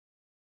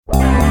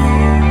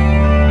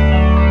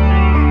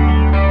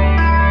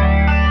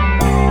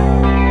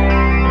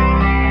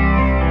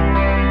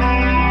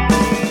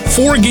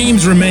4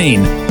 games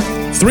remain,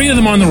 3 of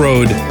them on the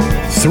road,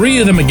 3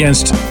 of them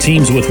against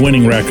teams with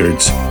winning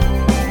records.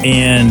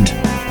 And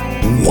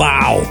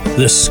wow,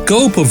 the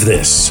scope of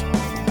this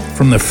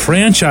from the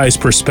franchise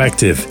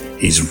perspective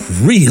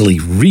is really,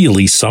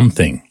 really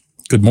something.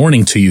 Good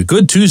morning to you.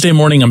 Good Tuesday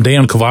morning. I'm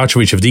Dan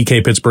Kovacevic of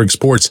DK Pittsburgh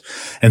Sports,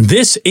 and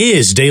this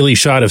is Daily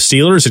Shot of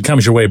Steelers. It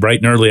comes your way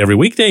bright and early every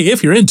weekday.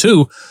 If you're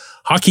into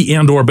hockey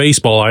and/or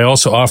baseball, I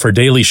also offer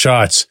daily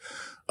shots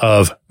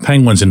of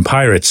Penguins and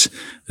Pirates,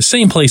 the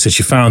same place that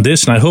you found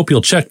this, and I hope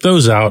you'll check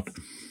those out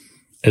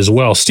as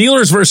well.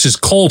 Steelers versus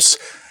Colts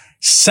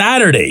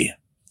Saturday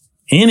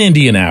in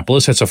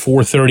Indianapolis. That's a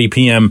 4:30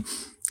 p.m.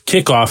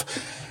 kickoff.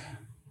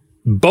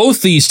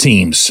 Both these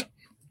teams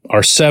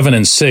are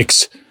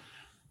 7-6.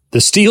 The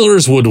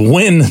Steelers would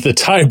win the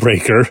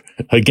tiebreaker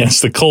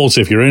against the Colts,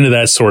 if you're into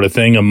that sort of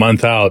thing, a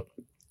month out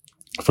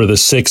for the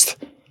 6th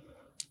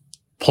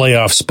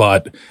playoff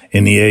spot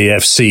in the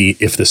AFC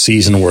if the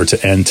season were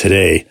to end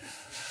today.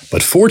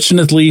 But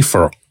fortunately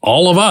for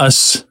all of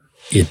us,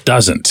 it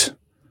doesn't.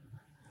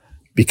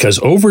 Because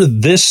over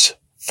this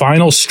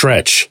final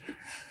stretch,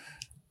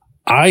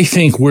 I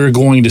think we're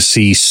going to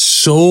see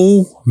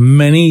so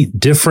many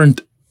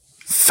different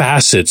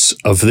facets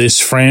of this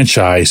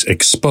franchise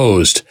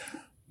exposed.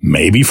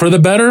 Maybe for the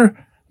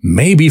better,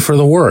 maybe for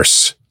the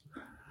worse.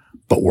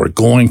 But we're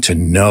going to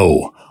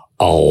know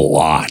a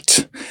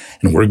lot.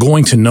 And we're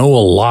going to know a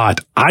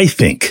lot, I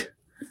think,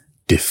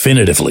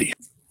 definitively.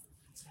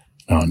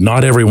 Now,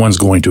 not everyone's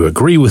going to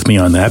agree with me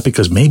on that,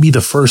 because maybe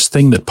the first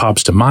thing that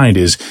pops to mind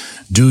is,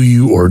 do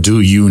you or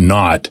do you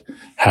not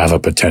have a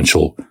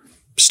potential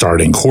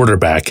starting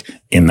quarterback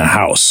in the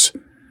house?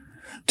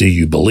 Do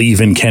you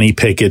believe in Kenny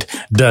Pickett?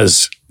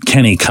 Does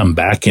Kenny come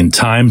back in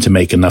time to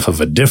make enough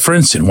of a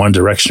difference in one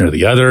direction or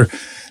the other?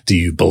 Do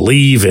you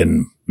believe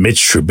in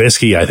Mitch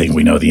Trubisky? I think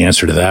we know the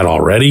answer to that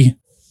already.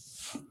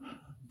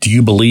 Do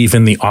you believe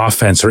in the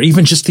offense, or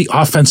even just the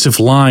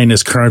offensive line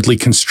as currently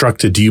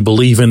constructed? Do you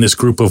believe in this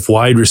group of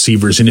wide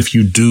receivers? And if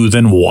you do,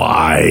 then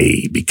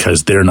why?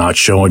 Because they're not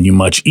showing you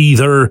much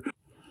either.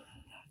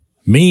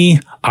 Me,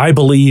 I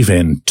believe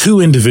in 2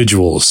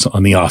 individuals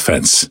on the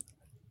offense.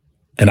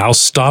 And I'll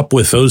stop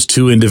with those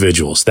 2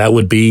 individuals. That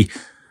would be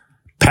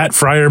Pat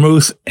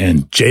Freiermuth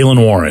and Jaylen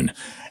Warren.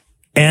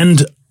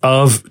 End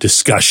of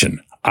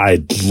discussion.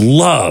 I'd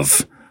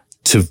love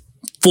to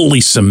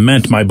fully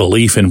cement my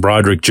belief in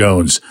Broderick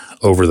Jones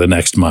over the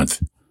next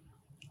month.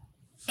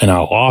 And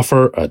I'll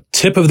offer a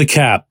tip of the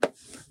cap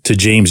to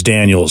James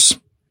Daniels.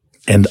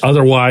 And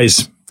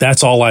otherwise,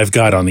 that's all I've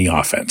got on the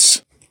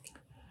offense.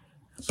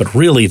 But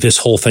really, this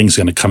whole thing's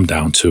going to come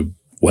down to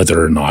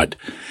whether or not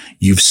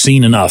you've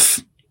seen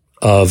enough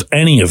of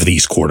any of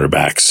these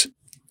quarterbacks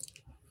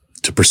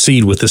to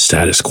proceed with the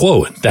status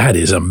quo. And that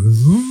is a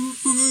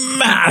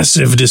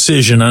massive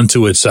decision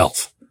unto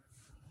itself.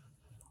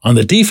 On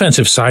the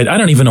defensive side, I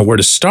don't even know where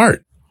to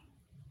start.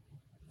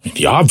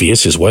 The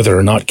obvious is whether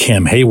or not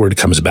Cam Hayward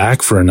comes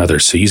back for another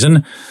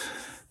season.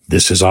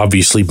 This has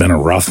obviously been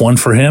a rough one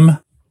for him.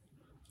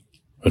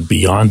 But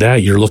beyond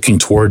that, you're looking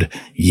toward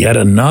yet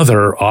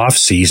another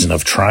offseason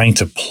of trying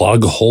to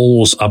plug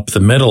holes up the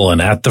middle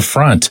and at the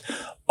front.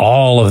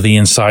 All of the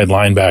inside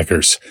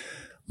linebackers,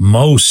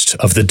 most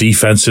of the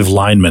defensive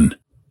linemen,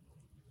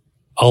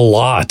 a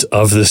lot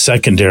of the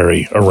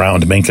secondary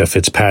around Minkah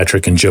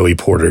Fitzpatrick and Joey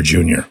Porter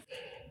Jr.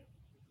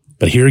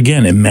 But here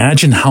again,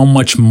 imagine how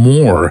much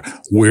more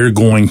we're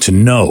going to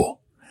know,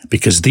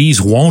 because these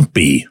won't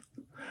be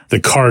the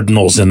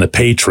Cardinals and the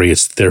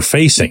Patriots they're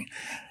facing.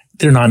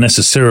 They're not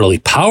necessarily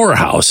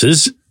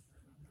powerhouses,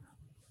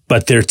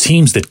 but they're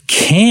teams that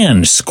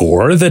can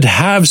score, that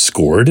have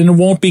scored, and it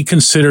won't be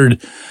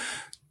considered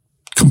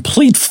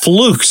complete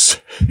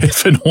flukes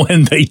if and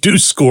when they do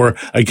score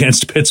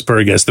against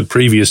Pittsburgh, as the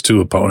previous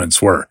 2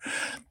 opponents were.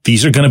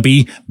 These are going to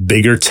be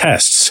bigger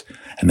tests,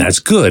 and that's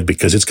good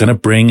because it's going to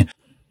bring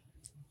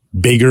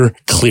bigger,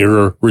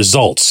 clearer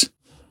results.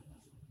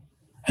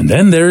 And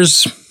then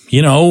there's,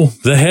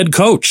 the head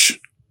coach,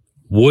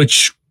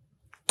 which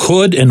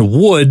could and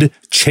would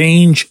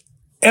change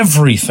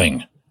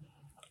everything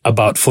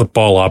about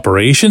football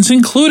operations,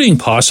 including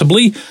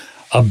possibly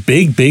a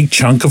big, big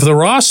chunk of the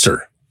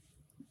roster.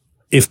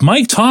 If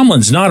Mike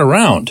Tomlin's not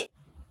around,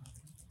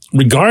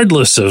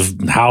 regardless of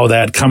how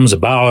that comes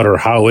about or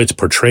how it's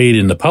portrayed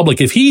in the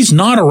public, if he's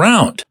not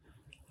around,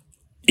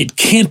 it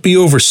can't be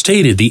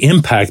overstated the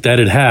impact that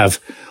it'd have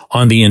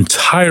on the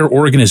entire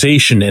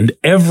organization and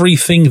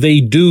everything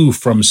they do,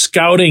 from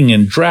scouting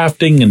and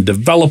drafting and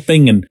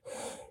developing and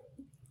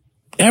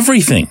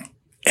everything.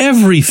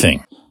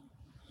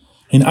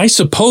 And I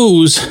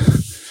suppose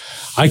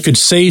I could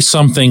say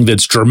something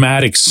that's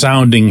dramatic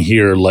sounding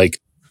here, like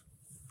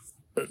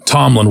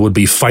Tomlin would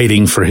be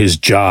fighting for his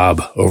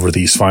job over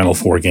these final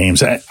 4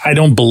 games. I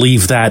don't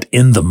believe that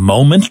in the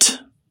moment,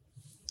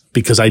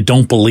 because I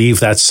don't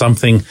believe that's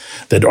something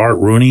that Art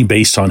Rooney,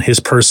 based on his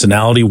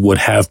personality, would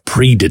have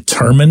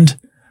predetermined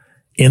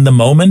in the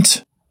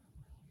moment.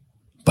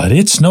 But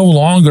it's no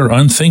longer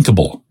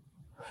unthinkable.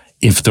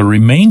 If the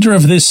remainder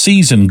of this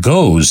season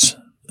goes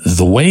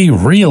the way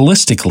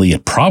realistically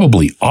it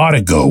probably ought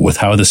to go with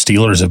how the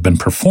Steelers have been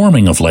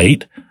performing of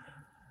late.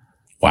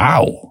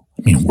 Wow.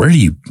 I mean, where do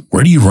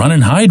you run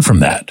and hide from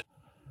that?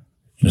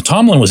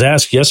 Tomlin was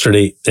asked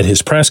yesterday at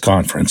his press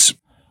conference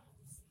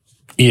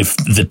if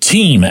the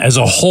team as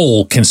a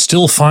whole can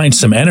still find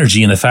some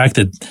energy in the fact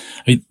that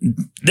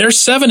they're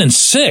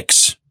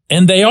 7-6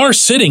 and they are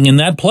sitting in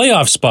that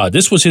playoff spot.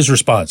 This was his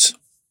response.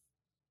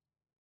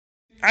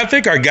 I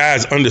think our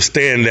guys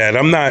understand that.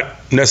 I'm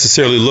not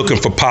necessarily looking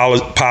for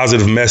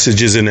positive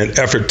messages in an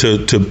effort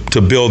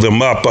to build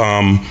them up.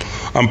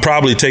 I'm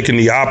probably taking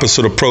the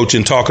opposite approach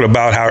and talking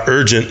about how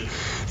urgent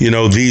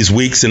these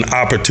weeks and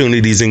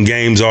opportunities and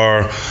games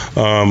are,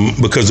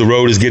 because the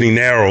road is getting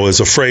narrow is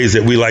a phrase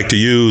that we like to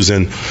use.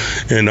 And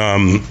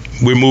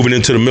we're moving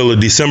into the middle of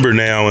December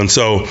now. And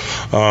so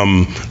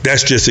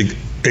that's just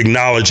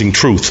acknowledging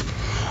truth.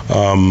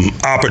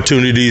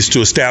 Opportunities to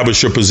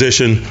establish your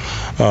position.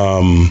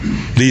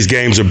 These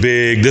games are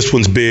big. This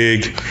one's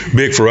big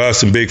for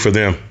us and big for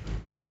them.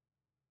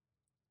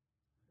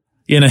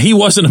 He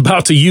wasn't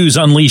about to use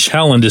Unleash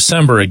Hell in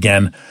December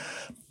again.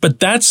 But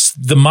that's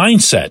the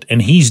mindset,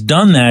 and he's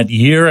done that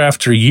year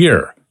after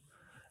year.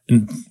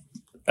 And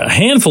a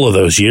handful of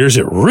those years,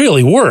 it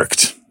really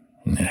worked.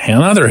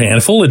 Another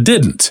handful, it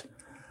didn't.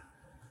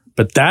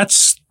 But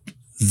that's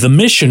the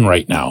mission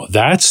right now.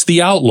 That's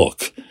the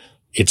outlook.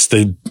 It's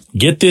the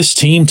get this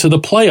team to the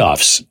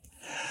playoffs.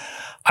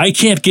 I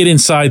can't get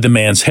inside the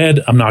man's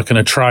head. I'm not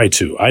going to try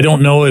to. I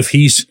don't know if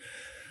he's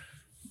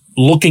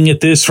looking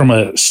at this from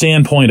a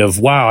standpoint of,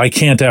 wow, I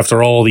can't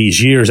after all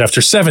these years,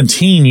 after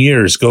 17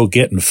 years, go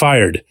getting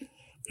fired.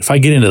 If I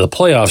get into the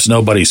playoffs,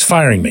 nobody's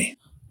firing me.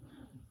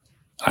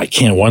 I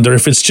can't wonder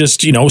if it's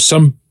just,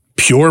 some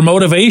pure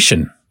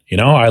motivation.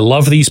 I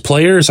love these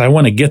players. I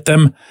want to get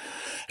them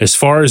as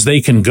far as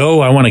they can go.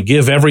 I want to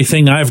give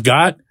everything I've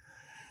got.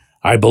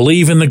 I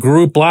believe in the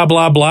group, blah,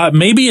 blah, blah.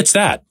 Maybe it's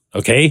that,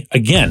 okay?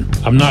 Again,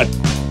 I'm not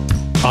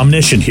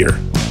omniscient here.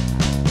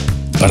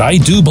 But I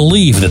do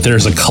believe that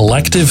there's a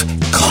collective,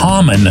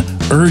 common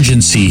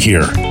urgency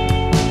here.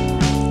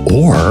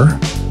 Or,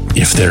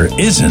 if there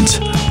isn't,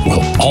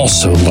 we'll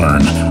also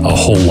learn a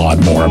whole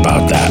lot more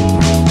about that.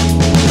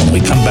 When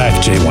we come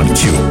back,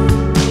 J1Q.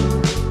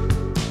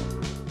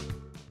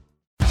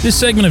 This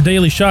segment of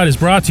Daily Shot is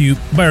brought to you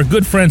by our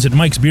good friends at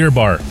Mike's Beer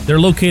Bar.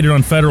 They're located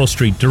on Federal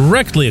Street,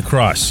 directly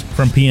across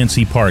from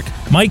PNC Park.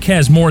 Mike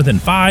has more than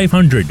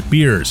 500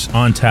 beers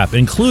on tap,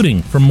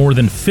 including from more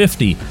than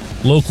 50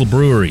 local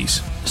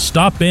breweries.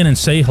 Stop in and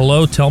say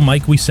hello. Tell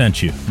Mike we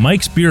sent you.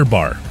 Mike's Beer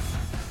Bar.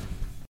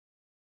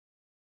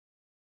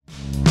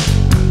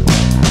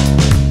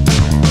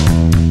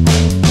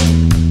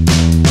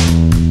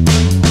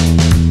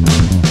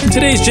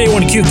 Today's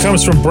J1Q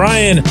comes from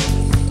Brian,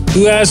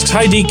 who asks,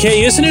 hi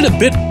DK, isn't it a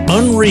bit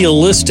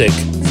unrealistic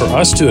for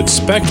us to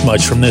expect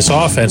much from this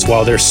offense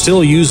while they're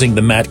still using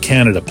the Matt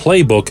Canada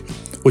playbook,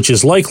 which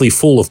is likely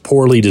full of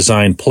poorly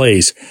designed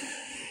plays?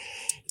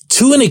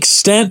 To an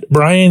extent,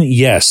 Brian,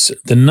 yes.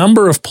 The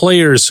number of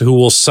players who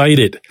will cite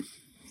it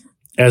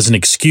as an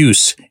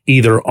excuse,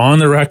 either on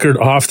the record,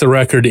 off the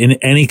record, in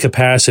any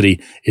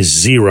capacity, is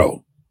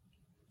zero.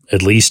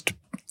 At least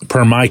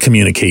per my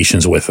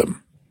communications with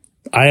them.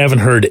 I haven't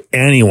heard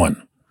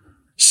anyone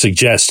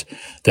suggest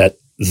that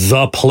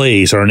the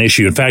plays are an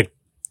issue. In fact,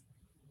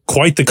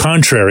 quite the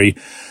contrary.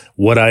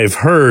 What I've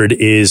heard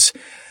is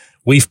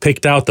we've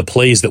picked out the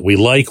plays that we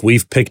like.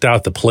 We've picked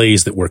out the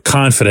plays that we're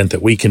confident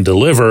that we can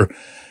deliver.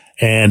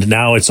 And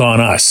now it's on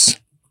us.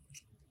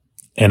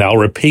 And I'll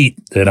repeat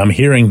that I'm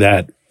hearing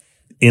that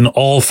in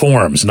all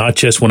forms, not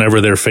just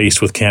whenever they're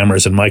faced with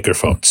cameras and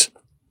microphones.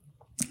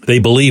 They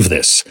believe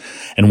this.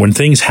 And when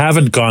things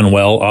haven't gone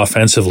well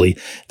offensively,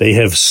 they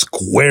have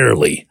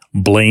squarely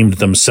blamed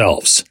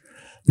themselves.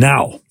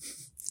 Now,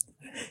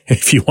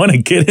 if you want to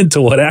get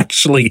into what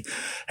actually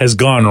has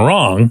gone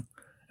wrong,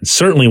 and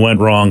certainly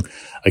went wrong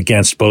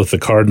against both the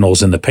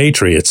Cardinals and the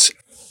Patriots,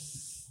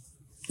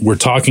 we're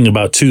talking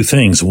about two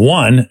things.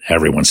 One,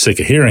 everyone's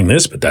sick of hearing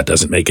this, but that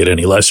doesn't make it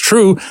any less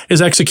true,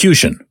 is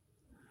execution.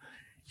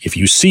 If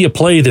you see a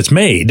play that's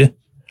made,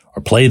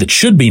 or play that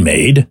should be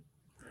made,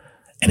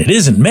 and it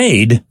isn't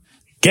made,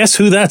 guess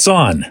who that's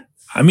on?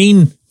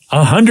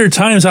 100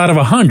 times out of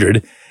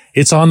 100,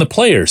 it's on the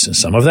players. And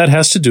some of that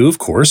has to do, of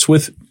course,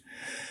 with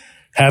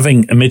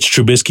having Mitch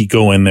Trubisky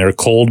go in there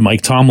cold.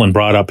 Mike Tomlin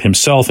brought up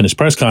himself in his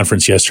press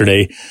conference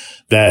yesterday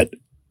that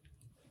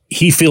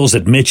he feels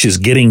that Mitch is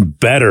getting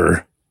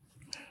better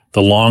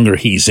the longer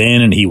he's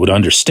in, and he would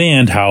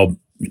understand how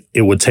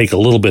it would take a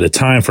little bit of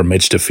time for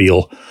Mitch to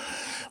feel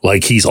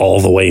like he's all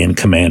the way in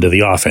command of the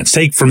offense.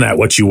 Take from that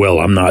what you will.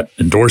 I'm not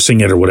endorsing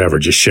it or whatever,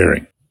 just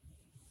sharing.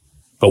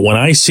 But when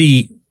I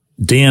see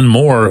Dan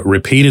Moore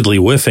repeatedly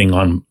whiffing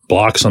on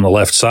blocks on the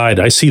left side,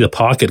 I see the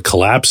pocket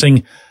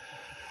collapsing.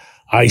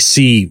 I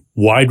see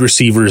wide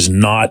receivers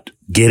not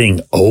getting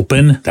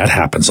open. That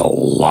happens a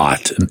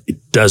lot. And it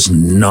does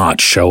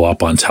not show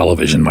up on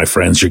television, my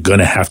friends. You're going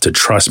to have to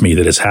trust me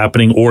that it's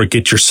happening, or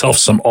get yourself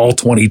some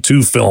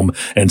All-22 film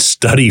and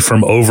study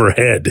from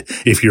overhead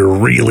if you're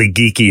really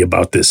geeky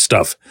about this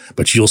stuff.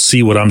 But you'll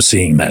see what I'm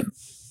seeing then.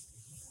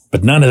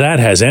 But none of that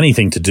has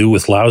anything to do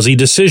with lousy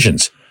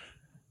decisions.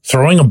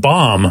 Throwing a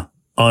bomb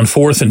on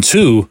 4th and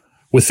 2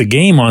 with the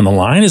game on the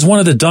line is one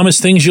of the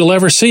dumbest things you'll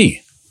ever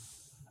see.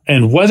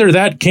 And whether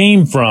that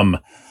came from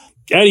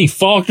Eddie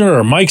Faulkner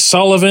or Mike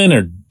Sullivan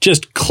or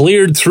just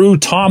cleared through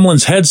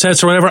Tomlin's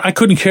headsets or whatever, I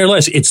couldn't care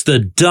less. It's the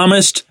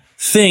dumbest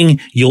thing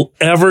you'll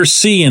ever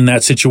see in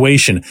that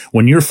situation.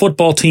 When your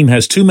football team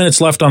has 2 minutes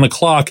left on the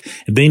clock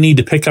and they need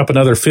to pick up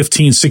another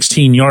 15,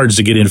 16 yards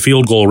to get in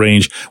field goal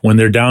range when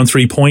they're down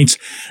 3 points,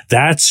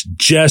 that's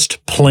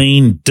just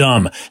plain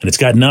dumb. And it's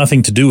got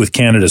nothing to do with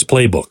Canada's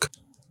playbook.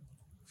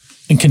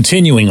 And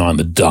continuing on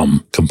the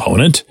dumb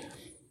component,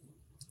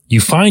 you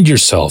find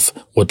yourself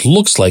what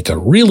looks like a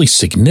really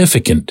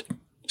significant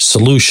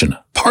solution,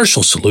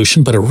 partial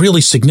solution, but a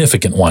really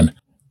significant one,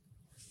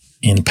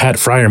 in Pat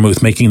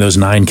Freiermuth making those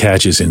 9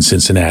 catches in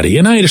Cincinnati.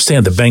 And I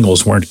understand the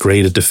Bengals weren't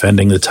great at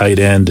defending the tight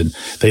end, and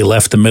they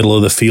left the middle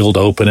of the field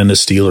open, and the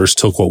Steelers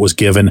took what was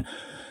given.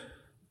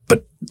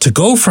 But to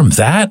go from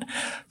that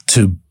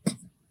to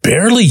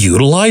barely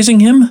utilizing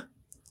him,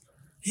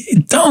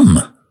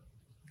 dumb.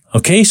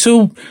 Okay,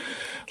 so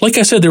like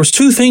I said, there was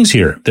 2 things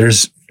here.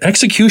 There's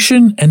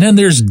execution, and then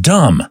there's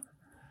dumb.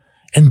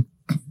 And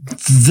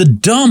the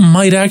dumb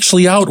might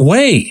actually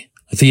outweigh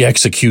the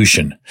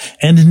execution,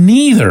 and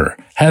neither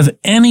have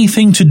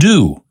anything to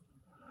do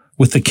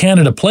with the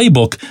Canada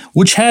playbook,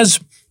 which has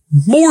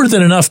more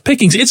than enough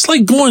pickings. It's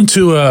like going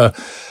to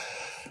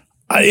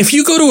if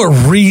you go to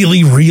a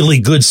really, really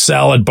good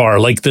salad bar,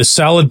 like the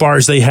salad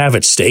bars they have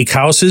at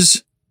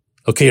steakhouses,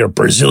 okay, or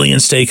Brazilian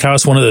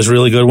Steakhouse, one of those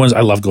really good ones.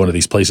 I love going to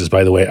these places,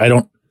 by the way. I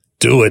don't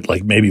do it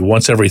like maybe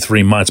once every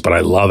 3 months, but I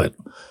love it.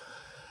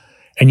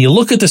 And you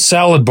look at the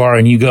salad bar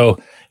and you go,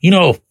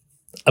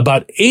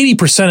 about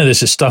 80% of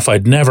this is stuff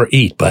I'd never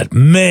eat, but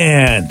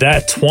man,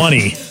 that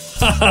 20,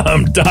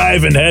 I'm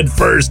diving head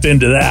first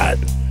into that.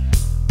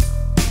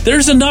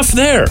 There's enough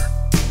there.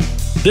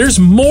 There's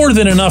more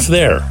than enough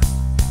there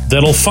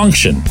that'll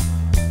function.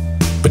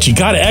 But you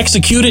got to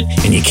execute it,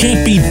 and you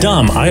can't be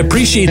dumb. I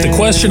appreciate the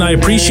question. I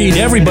appreciate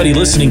everybody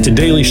listening to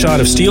Daily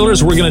Shot of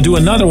Steelers. We're going to do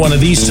another one of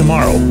these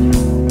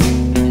tomorrow.